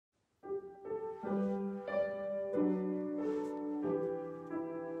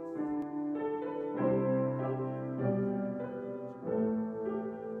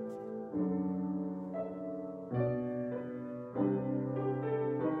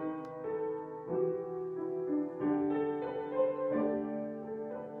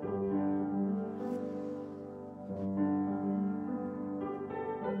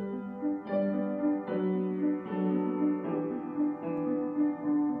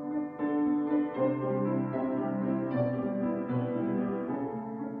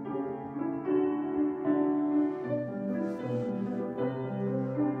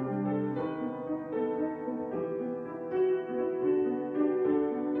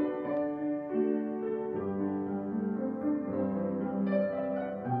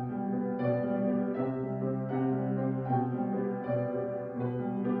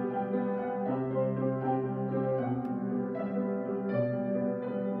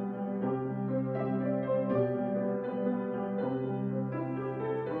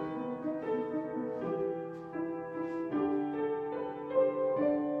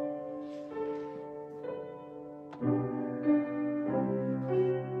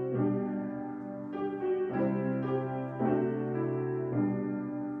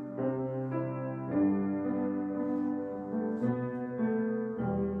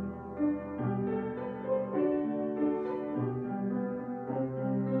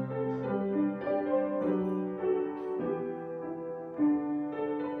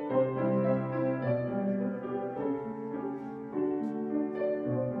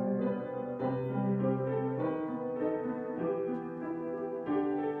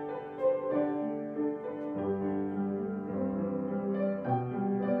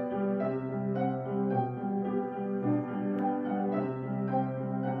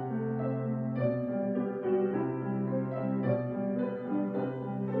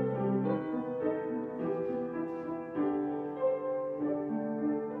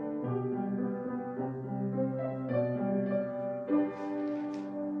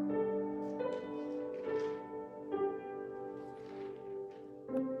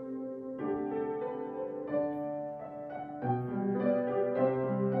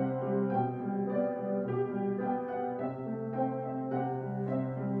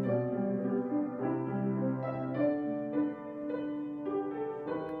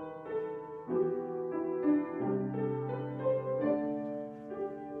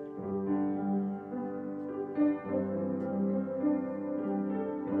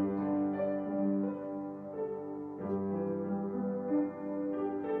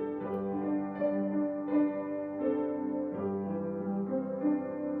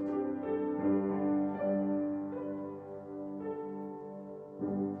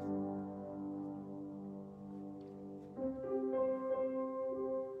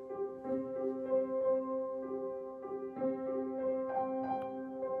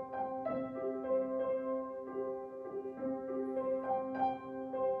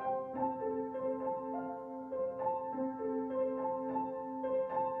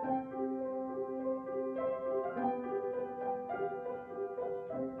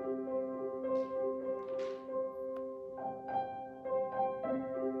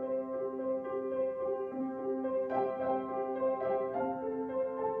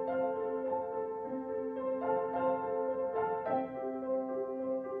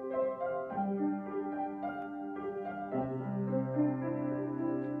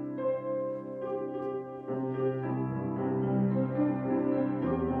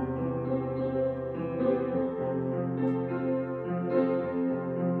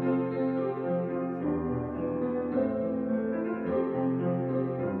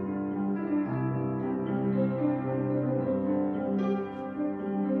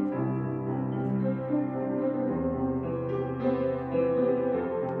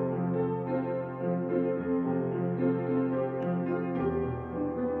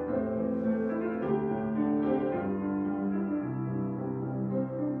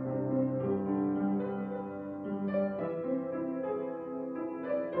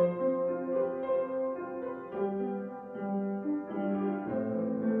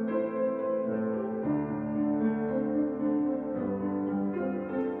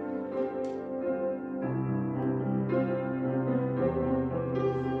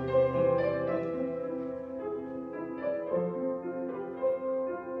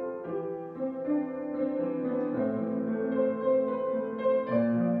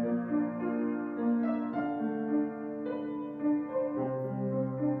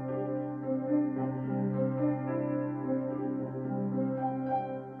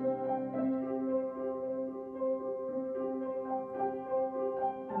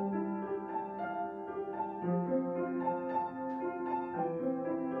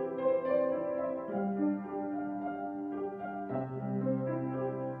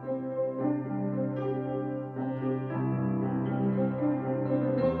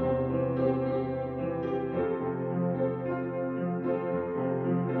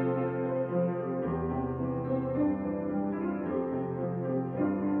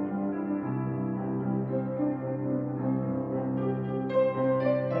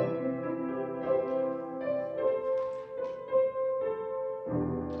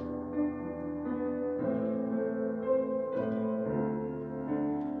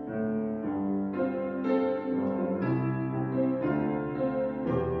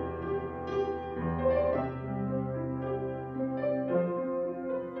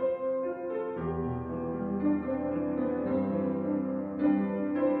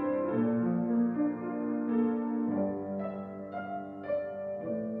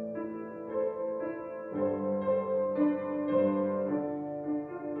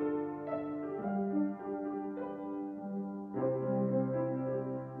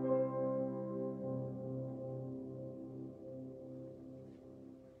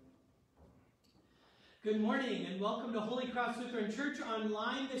Good morning and welcome to Holy Cross Lutheran Church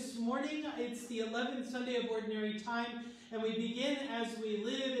online this morning. It's the 11th Sunday of Ordinary Time, and we begin as we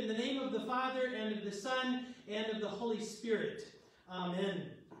live in the name of the Father and of the Son and of the Holy Spirit. Amen.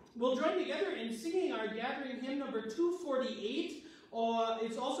 We'll join together in singing our gathering hymn number 248.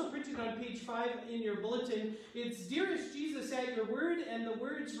 It's also printed on page 5 in your bulletin. It's Dearest Jesus at Your Word, and the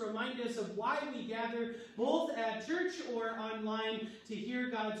words remind us of why we gather both at church or online to hear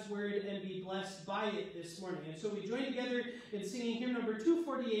God's word and be blessed by it this morning. And so we join together in singing hymn number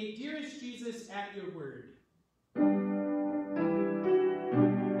 248, Dearest Jesus at Your Word.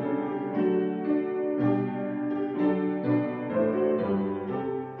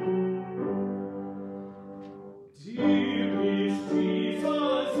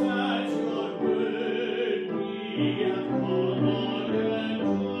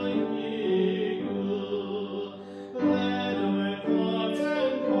 Let our thoughts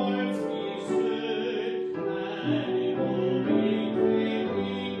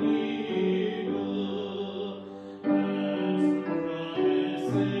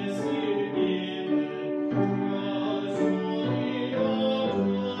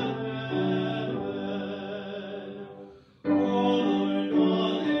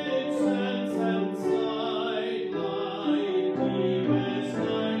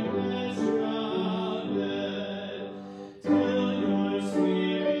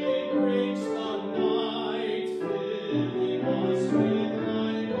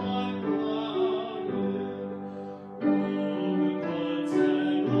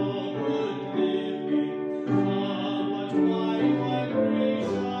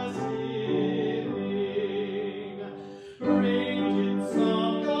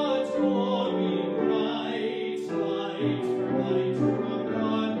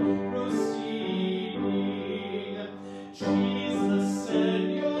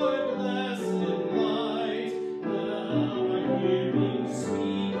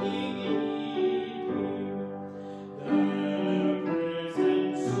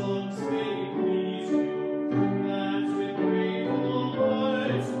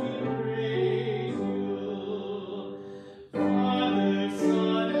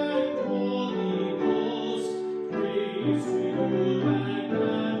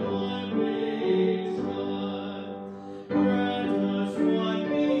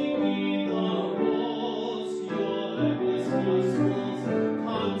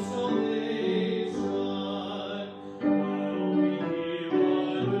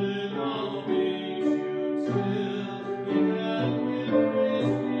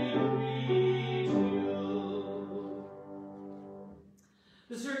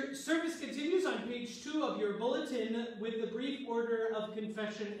in with the brief order of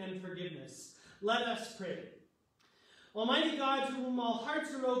confession and forgiveness. Let us pray. Almighty God, to whom all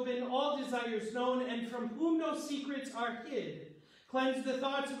hearts are open, all desires known, and from whom no secrets are hid, cleanse the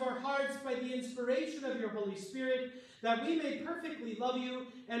thoughts of our hearts by the inspiration of your Holy Spirit, that we may perfectly love you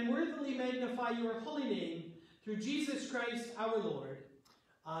and worthily magnify your holy name, through Jesus Christ our Lord.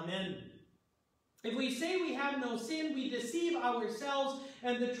 Amen. If we say we have no sin, we deceive ourselves,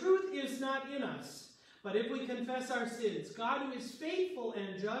 and the truth is not in us. But if we confess our sins, God, who is faithful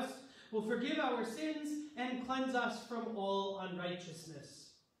and just, will forgive our sins and cleanse us from all unrighteousness.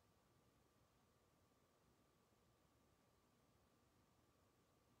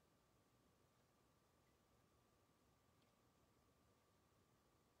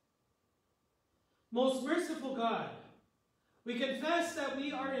 Most merciful God, we confess that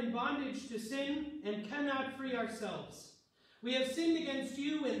we are in bondage to sin and cannot free ourselves. We have sinned against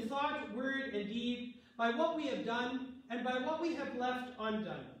you in thought, word, and deed, by what we have done and by what we have left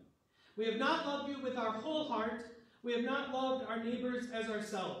undone. We have not loved you with our whole heart. We have not loved our neighbors as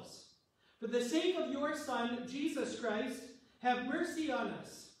ourselves. For the sake of your Son, Jesus Christ, have mercy on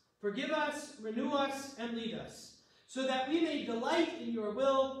us. Forgive us, renew us, and lead us, so that we may delight in your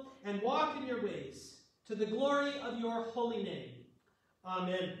will and walk in your ways, to the glory of your holy name.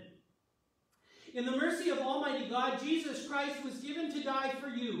 Amen. In the mercy of Almighty God, Jesus Christ was given to die for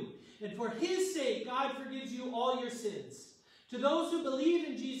you, and for his sake, God forgives you all your sins. To those who believe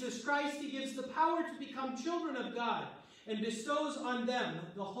in Jesus Christ, he gives the power to become children of God, and bestows on them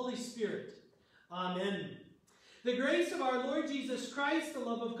the Holy Spirit. Amen. The grace of our Lord Jesus Christ, the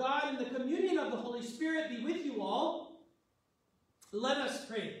love of God, and the communion of the Holy Spirit be with you all. Let us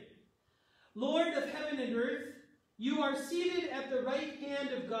pray. Lord of heaven and earth, you are seated at the right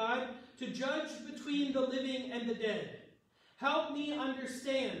hand of God to judge between the living and the dead. Help me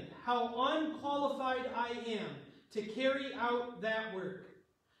understand how unqualified I am to carry out that work.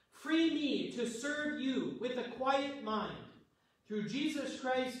 Free me to serve you with a quiet mind. Through Jesus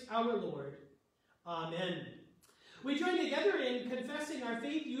Christ our Lord. Amen. We join together in confessing our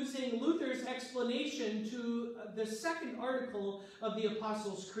faith using Luther's explanation to the second article of the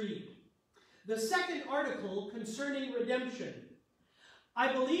Apostles' Creed. The second article concerning redemption.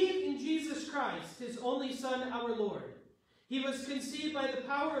 I believe in Jesus Christ, his only Son, our Lord. He was conceived by the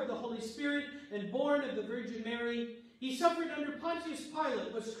power of the Holy Spirit and born of the Virgin Mary. He suffered under Pontius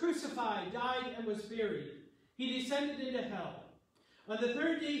Pilate, was crucified, died, and was buried. He descended into hell. On the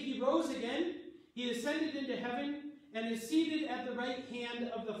third day he rose again. He ascended into heaven and is seated at the right hand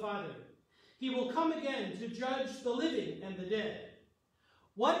of the Father. He will come again to judge the living and the dead.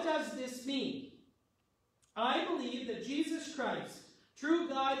 What does this mean? I believe that Jesus Christ, true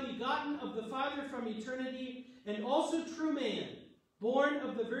God, begotten of the Father from eternity, and also true man, born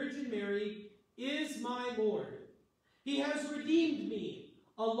of the Virgin Mary, is my Lord. He has redeemed me,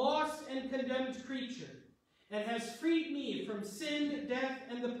 a lost and condemned creature, and has freed me from sin, death,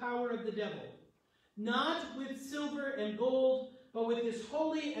 and the power of the devil, not with silver and gold, but with his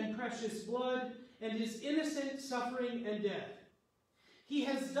holy and precious blood and his innocent suffering and death. He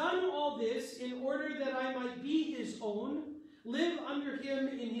has done all this in order that I might be his own, live under him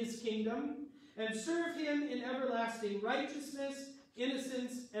in his kingdom, and serve him in everlasting righteousness,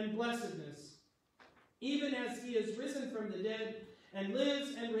 innocence, and blessedness, even as he is risen from the dead and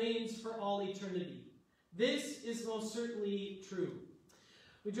lives and reigns for all eternity. This is most certainly true.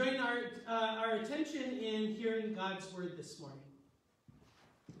 We join our attention in hearing God's word this morning.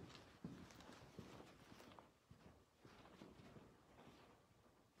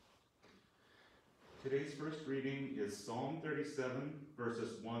 Today's first reading is Psalm 37,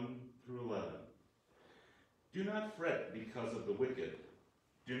 verses 1 through 11. Do not fret because of the wicked.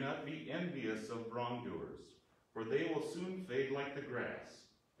 Do not be envious of wrongdoers, for they will soon fade like the grass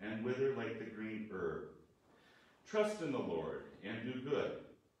and wither like the green herb. Trust in the Lord and do good,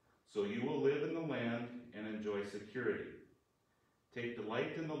 so you will live in the land and enjoy security. Take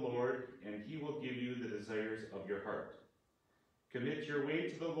delight in the Lord, and he will give you the desires of your heart. Commit your way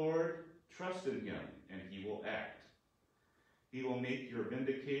to the Lord. Trust in him, and he will act. He will make your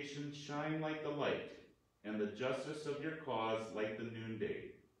vindication shine like the light, and the justice of your cause like the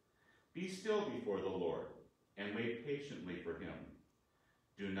noonday. Be still before the Lord, and wait patiently for him.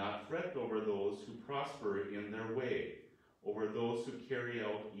 Do not fret over those who prosper in their way, over those who carry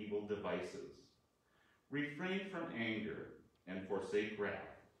out evil devices. Refrain from anger, and forsake wrath.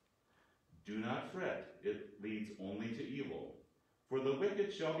 Do not fret, it leads only to evil. For the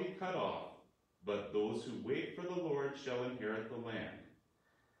wicked shall be cut off, but those who wait for the Lord shall inherit the land.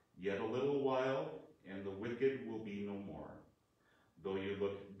 Yet a little while, and the wicked will be no more. Though you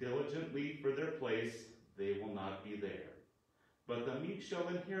look diligently for their place, they will not be there. But the meek shall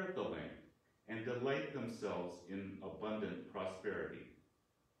inherit the land and delight themselves in abundant prosperity.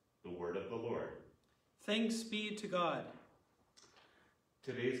 The word of the Lord. Thanks be to God.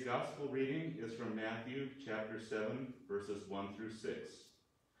 Today's gospel reading is from Matthew chapter 7, verses 1 through 6.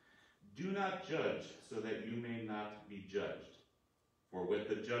 Do not judge so that you may not be judged. For with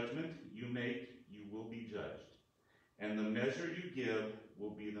the judgment you make, you will be judged. And the measure you give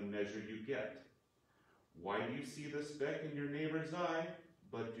will be the measure you get. Why do you see the speck in your neighbor's eye,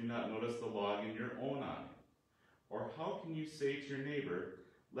 but do not notice the log in your own eye? Or how can you say to your neighbor,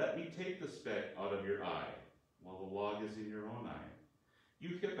 let me take the speck out of your eye, while the log is in your own eye?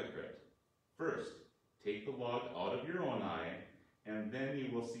 You hypocrite! First, take the log out of your own eye, and then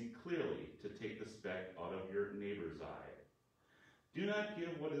you will see clearly to take the speck out of your neighbor's eye. Do not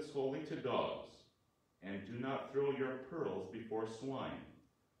give what is holy to dogs, and do not throw your pearls before swine,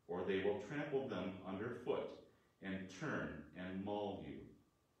 or they will trample them underfoot and turn and maul you.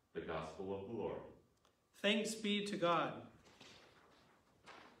 The Gospel of the Lord. Thanks be to God.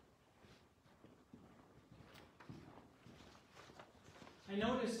 I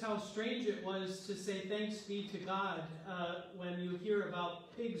noticed how strange it was to say thanks be to God when you hear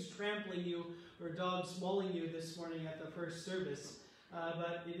about pigs trampling you or dogs mauling you this morning at the first service.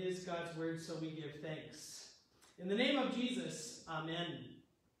 But it is God's word, so we give thanks. In the name of Jesus, amen.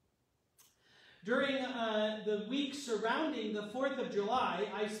 During the week surrounding the 4th of July,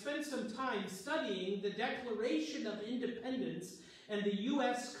 I spent some time studying the Declaration of Independence and the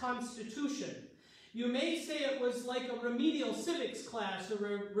U.S. Constitution. You may say it was like a remedial civics class or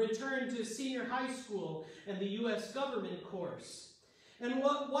a return to senior high school and the U.S. government course. And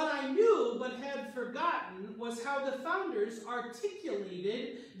what I knew but had forgotten was how the founders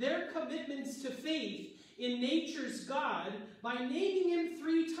articulated their commitments to faith in nature's God by naming him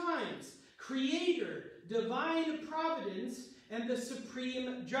 3 times: Creator, Divine Providence, and the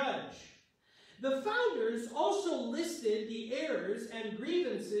Supreme Judge. The founders also listed the errors and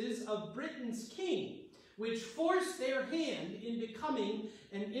grievances of Britain's king, which forced their hand in becoming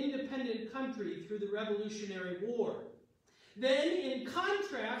an independent country through the Revolutionary War. Then, in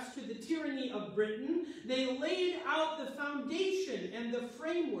contrast to the tyranny of Britain, they laid out the foundation and the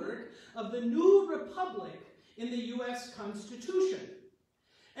framework of the new republic in the U.S. Constitution.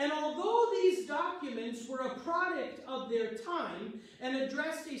 And although these documents were a product of their time and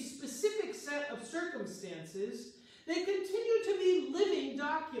addressed a specific set of circumstances, they continue to be living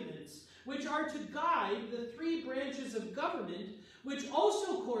documents which are to guide the 3 branches of government, which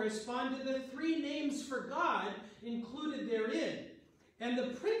also correspond to the 3 names for God included therein, and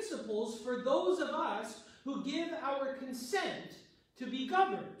the principles for those of us who give our consent to be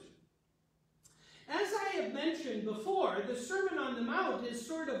governed. As I have mentioned before, the Sermon on the Mount is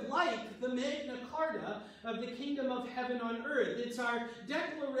sort of like the Magna Carta of the kingdom of heaven on earth. It's our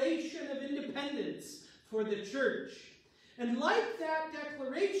Declaration of Independence for the church. And like that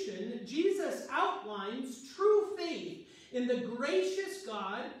declaration, Jesus outlines true faith in the gracious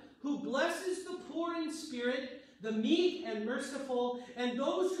God who blesses the poor in spirit, the meek and merciful, and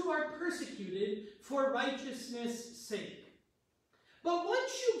those who are persecuted for righteousness' sake. But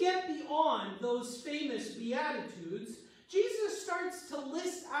once you get beyond those famous Beatitudes, Jesus starts to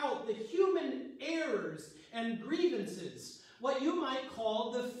list out the human errors and grievances, what you might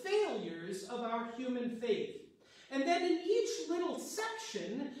call the failures of our human faith. And then in each little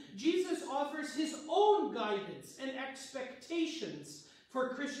section, Jesus offers his own guidance and expectations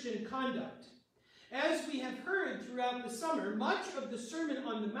for Christian conduct. As we have heard throughout the summer, much of the Sermon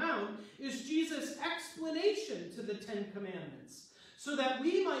on the Mount is Jesus' explanation to the 10 Commandments, so that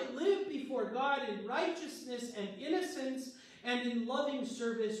we might live before God in righteousness and innocence and in loving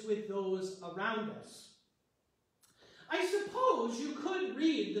service with those around us. I suppose you could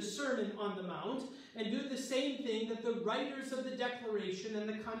read the Sermon on the Mount and do the same thing that the writers of the Declaration and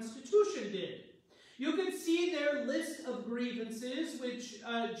the Constitution did. You could see their list of grievances which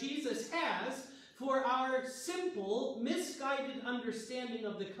Jesus has for our simple, misguided understanding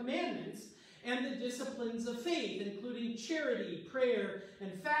of the commandments and the disciplines of faith, including charity, prayer,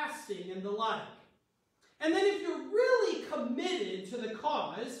 and fasting, and the like. And then if you're really committed to the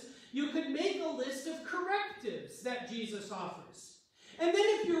cause, you could make a list of correctives that Jesus offers. And then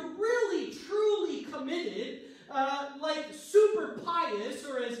if you're really, truly committed, like super pious,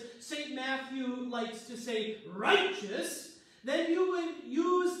 or as St. Matthew likes to say, righteous, then you would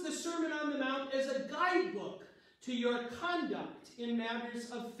use the Sermon on the Mount as a guidebook to your conduct in matters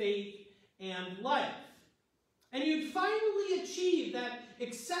of faith and life. And you'd finally achieve that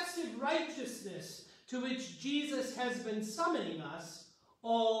excessive righteousness to which Jesus has been summoning us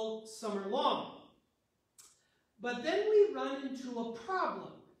all summer long. But then we run into a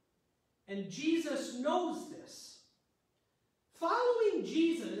problem, and Jesus knows this. Following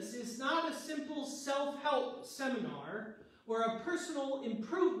Jesus is not a simple self-help seminar or a personal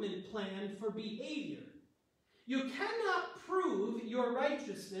improvement plan for behavior. You cannot prove your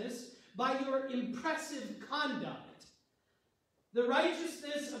righteousness by your impressive conduct. The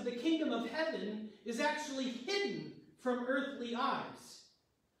righteousness of the kingdom of heaven is actually hidden from earthly eyes.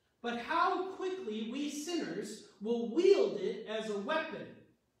 But how quickly we sinners will wield it as a weapon.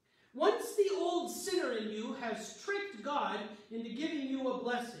 Once the old sinner in you has tricked God into giving you a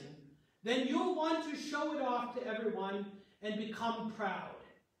blessing, then you'll want to show it off to everyone and become proud.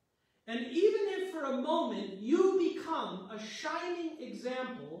 And even if for a moment you become a shining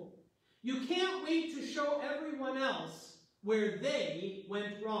example, you can't wait to show everyone else where they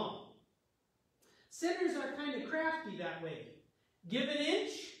went wrong. Sinners are kind of crafty that way. Give an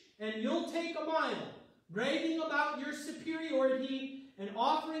inch and you'll take a mile, bragging about your superiority and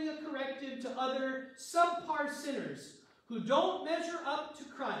offering a corrective to other subpar sinners who don't measure up to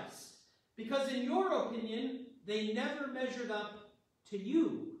Christ, because in your opinion, they never measured up to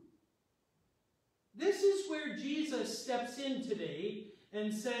you. This is where Jesus steps in today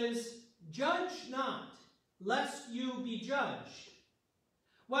and says, "Judge not, lest you be judged."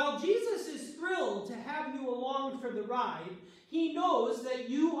 While Jesus is thrilled to have you along for the ride, he knows that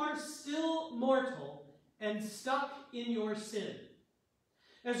you are still mortal and stuck in your sin.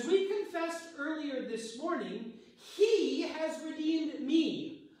 As we confessed earlier this morning, he has redeemed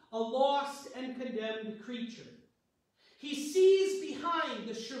me, a lost and condemned creature. He sees behind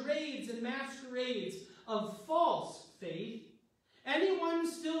the charades and masquerades of false faith.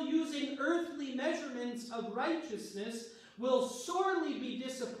 Anyone still using earthly measurements of righteousness will sorely be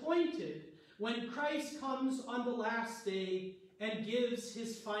disappointed when Christ comes on the last day and gives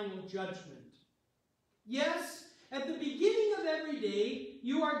his final judgment. Yes, at the beginning of every day,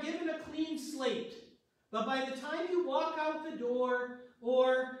 you are given a clean slate. But by the time you walk out the door,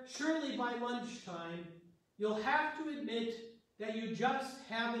 or surely by lunchtime, you'll have to admit that you just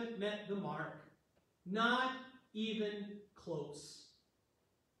haven't met the mark. Not even close.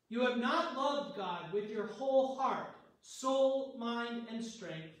 You have not loved God with your whole heart, soul, mind, and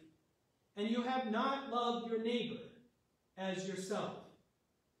strength, and you have not loved your neighbor as yourself.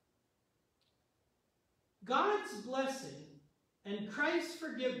 God's blessing and Christ's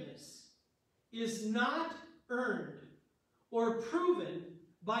forgiveness is not earned or proven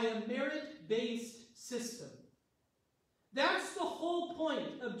by a merit-based system. That's the whole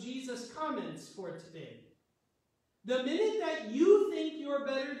point of Jesus' comments for today. The minute that you think you're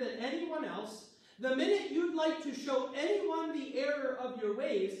better than anyone else, the minute you'd like to show anyone the error of your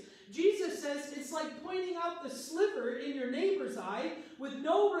ways, Jesus says it's like pointing out the sliver in your neighbor's eye with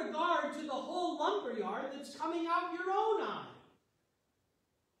no regard to the whole lumberyard that's coming out your own eye.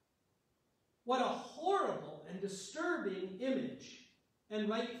 What a horrible and disturbing image, and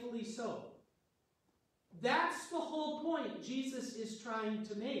rightfully so. That's the whole point Jesus is trying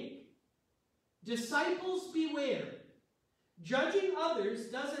to make. Disciples, beware. Judging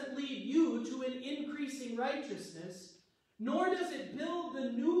others doesn't lead you to an increasing righteousness, nor does it build the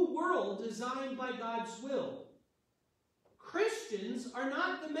new world designed by God's will. Christians are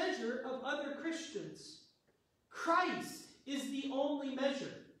not the measure of other Christians. Christ is the only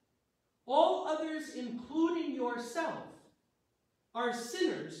measure. All others, including yourself, are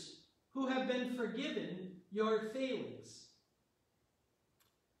sinners who have been forgiven your failings.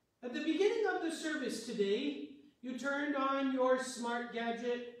 At the beginning of the service today, you turned on your smart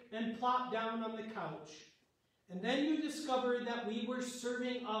gadget and plopped down on the couch. And then you discovered that we were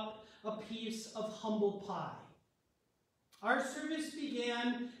serving up a piece of humble pie. Our service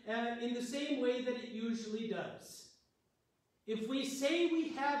began in the same way that it usually does. If we say we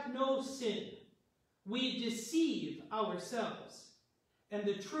have no sin, we deceive ourselves, and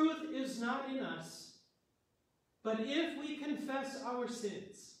the truth is not in us. But if we confess our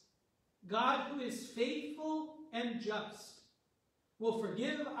sins, God, who is faithful and just, will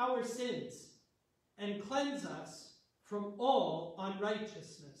forgive our sins and cleanse us from all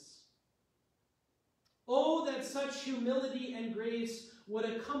unrighteousness. Oh, that such humility and grace would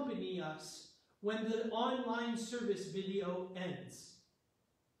accompany us when the online service video ends.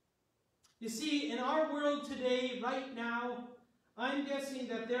 You see, in our world today, right now, I'm guessing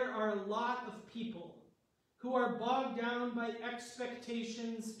that there are a lot of people who are bogged down by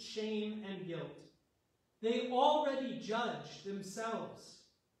expectations, shame, and guilt. They already judge themselves.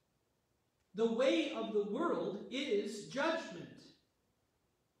 The way of the world is judgment.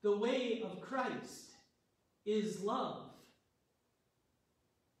 The way of Christ is love.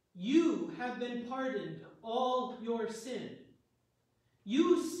 You have been pardoned all your sin.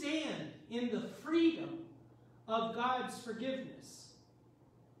 You stand in the freedom of God's forgiveness.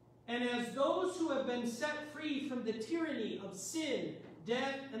 And as those who have been set free from the tyranny of sin,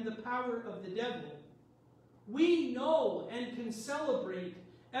 death, and the power of the devil, we know and can celebrate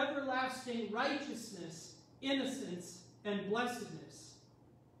everlasting righteousness, innocence, and blessedness.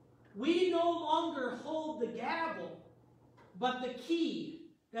 We no longer hold the gavel, but the key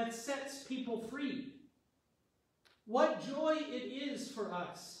that sets people free. What joy it is for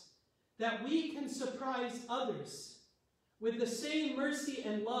us that we can surprise others with the same mercy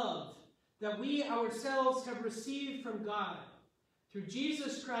and love that we ourselves have received from God through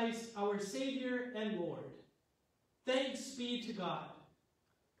Jesus Christ, our Savior and Lord. Thanks be to God.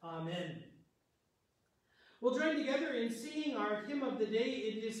 Amen. We'll join together in singing our hymn of the day.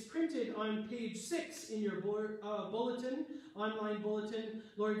 It is printed on page 6 in your bulletin, online bulletin.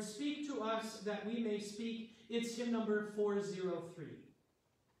 Lord, speak to us that we may speak. It's hymn number 403.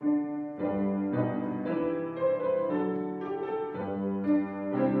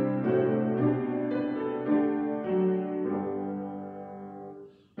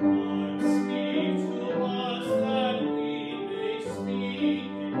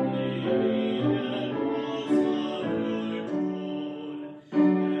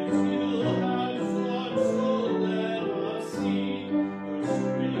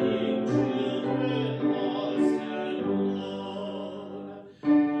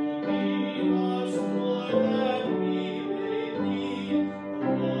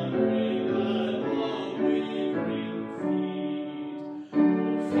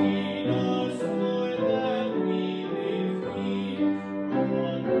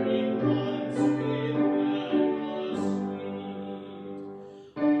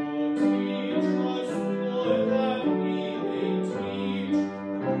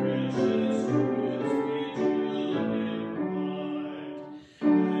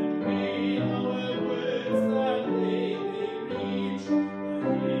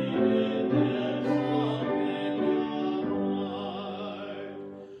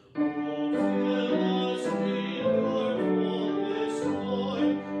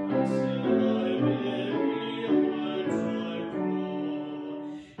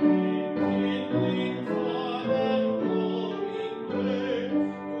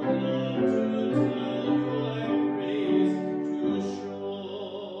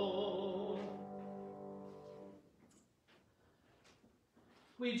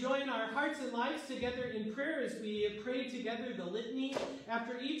 We join our hearts and lives together in prayer as we pray together the litany.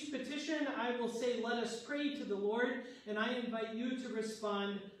 After each petition, I will say, "Let us pray to the Lord," and I invite you to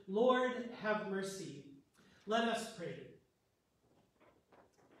respond, "Lord, have mercy." Let us pray.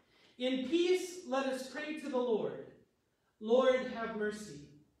 In peace, let us pray to the Lord. Lord, have mercy.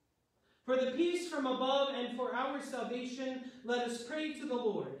 For the peace from above and for our salvation, let us pray to the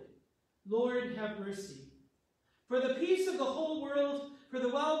Lord. Lord, have mercy. For the peace of the whole world, for the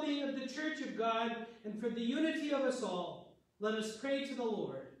well-being of the Church of God, and for the unity of us all, let us pray to the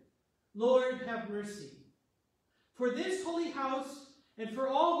Lord. Lord, have mercy. For this holy house, and for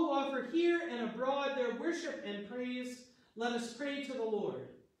all who offer here and abroad their worship and praise, let us pray to the Lord.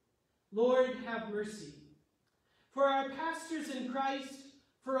 Lord, have mercy. For our pastors in Christ,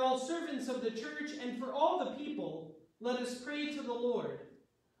 for all servants of the Church, and for all the people, let us pray to the Lord.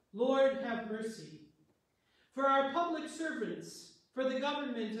 Lord, have mercy. For our public servants, for the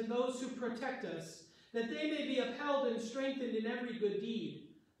government and those who protect us, that they may be upheld and strengthened in every good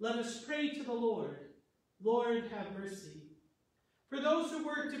deed, let us pray to the Lord. Lord, have mercy. For those who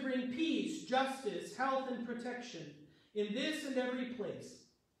work to bring peace, justice, health, and protection in this and every place,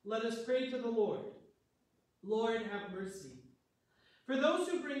 let us pray to the Lord. Lord, have mercy. For those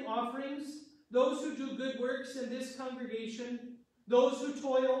who bring offerings, those who do good works in this congregation, those who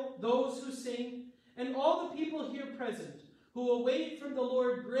toil, those who sing, and all the people here present, who await from the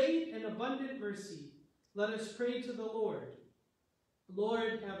Lord great and abundant mercy, let us pray to the Lord.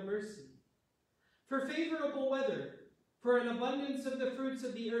 Lord, have mercy. For favorable weather, for an abundance of the fruits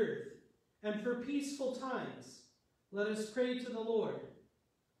of the earth, and for peaceful times, let us pray to the Lord.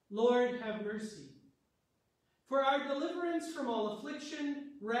 Lord, have mercy. For our deliverance from all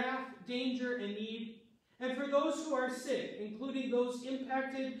affliction, wrath, danger, and need, and for those who are sick, including those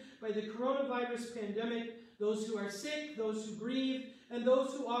impacted by the coronavirus pandemic, those who are sick, those who grieve, and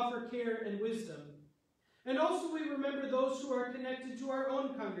those who offer care and wisdom. And also we remember those who are connected to our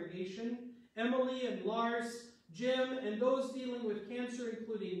own congregation, Emily and Lars, Jim, and those dealing with cancer,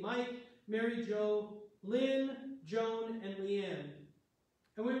 including Mike, Mary Jo, Lynn, Joan, and Leanne.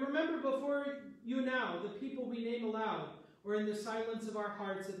 And we remember before you now the people we name aloud or in the silence of our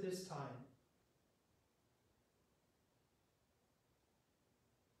hearts at this time.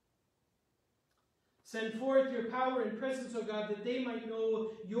 Send forth your power and presence, O God, that they might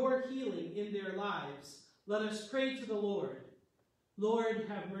know your healing in their lives. Let us pray to the Lord. Lord,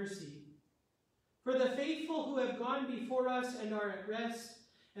 have mercy. For the faithful who have gone before us and are at rest,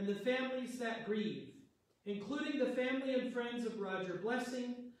 and the families that grieve, including the family and friends of Roger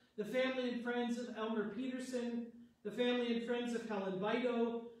Blessing, the family and friends of Elmer Peterson, the family and friends of Helen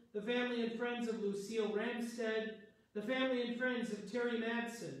Bido, the family and friends of Lucille Ramstead, the family and friends of Terry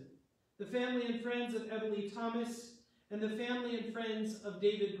Madsen, the family and friends of Emily Thomas, and the family and friends of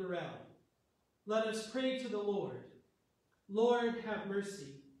David Burrell. Let us pray to the Lord. Lord, have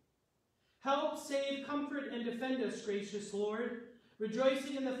mercy. Help, save, comfort, and defend us, gracious Lord.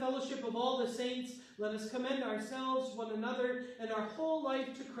 Rejoicing in the fellowship of all the saints, let us commend ourselves, one another, and our whole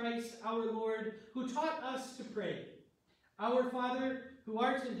life to Christ our Lord, who taught us to pray. Our Father, who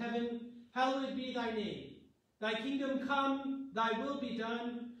art in heaven, hallowed be thy name. Thy kingdom come, thy will be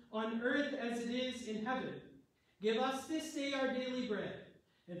done, on earth as it is in heaven. Give us this day our daily bread,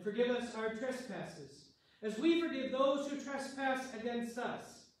 and forgive us our trespasses, as we forgive those who trespass against us.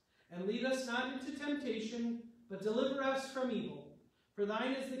 And lead us not into temptation, but deliver us from evil. For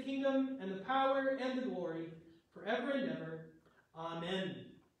thine is the kingdom, and the power, and the glory, forever and ever. Amen.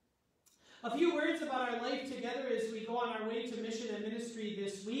 A few words about our life together as we go on our way to mission and ministry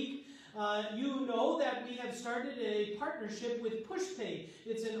this week. You know that we have started a partnership with PushPay.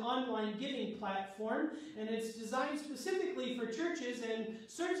 It's an online giving platform, and it's designed specifically for churches and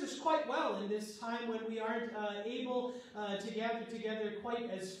serves us quite well in this time when we aren't able to gather together quite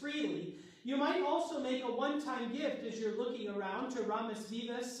as freely. You might also make a one-time gift as you're looking around to Ramas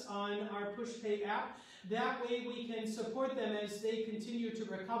Vivas on our PushPay app. That way we can support them as they continue to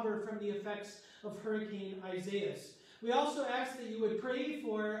recover from the effects of Hurricane Isaias. We also ask that you would pray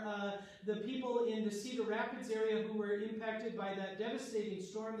for the people in the Cedar Rapids area who were impacted by that devastating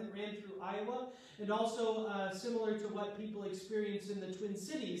storm that ran through Iowa, and also similar to what people experienced in the Twin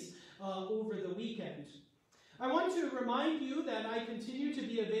Cities over the weekend. I want to remind you that I continue to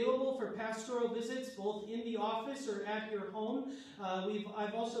be available for pastoral visits both in the office or at your home.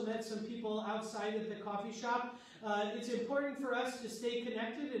 I've also met some people outside at the coffee shop. It's important for us to stay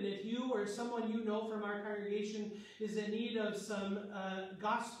connected, and if you or someone you know from our congregation is in need of some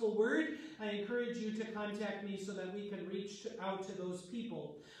gospel word, I encourage you to contact me so that we can reach out to those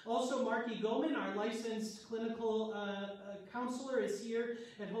people. Also, Marky Goman, our licensed clinical counselor, is here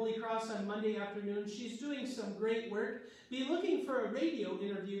at Holy Cross on Monday afternoon. She's doing some great work. Be looking for a radio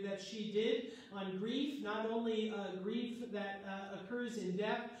interview that she did on grief, not only grief that occurs in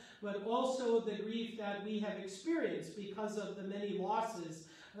death, but also the grief that we have experienced because of the many losses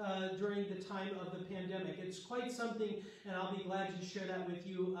during the time of the pandemic. It's quite something, and I'll be glad to share that with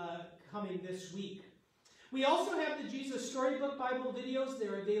you coming this week. We also have the Jesus Storybook Bible videos.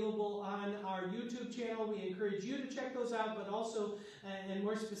 They're available on our YouTube channel. We encourage you to check those out, but also, and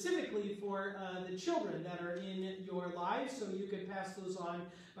more specifically, for the children that are in your lives, so you can pass those on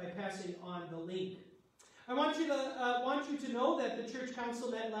by passing on the link. I want you to know that the Church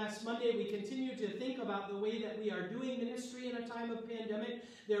Council met last Monday. We continue to think about the way that we are doing ministry in a time of pandemic.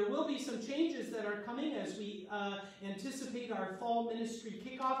 There will be some changes that are coming as we anticipate our fall ministry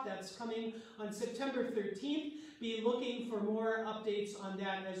kickoff. That's coming on September 13th. Be looking for more updates on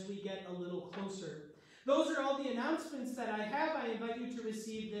that as we get a little closer. Those are all the announcements that I have. I invite you to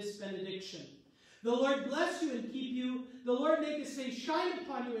receive this benediction. The Lord bless you and keep you. The Lord make his face shine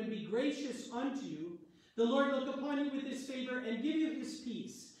upon you and be gracious unto you. The Lord look upon you with his favor and give you his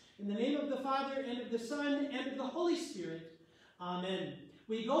peace. In the name of the Father, and of the Son, and of the Holy Spirit. Amen.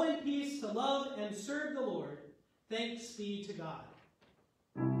 We go in peace to love and serve the Lord. Thanks be to God.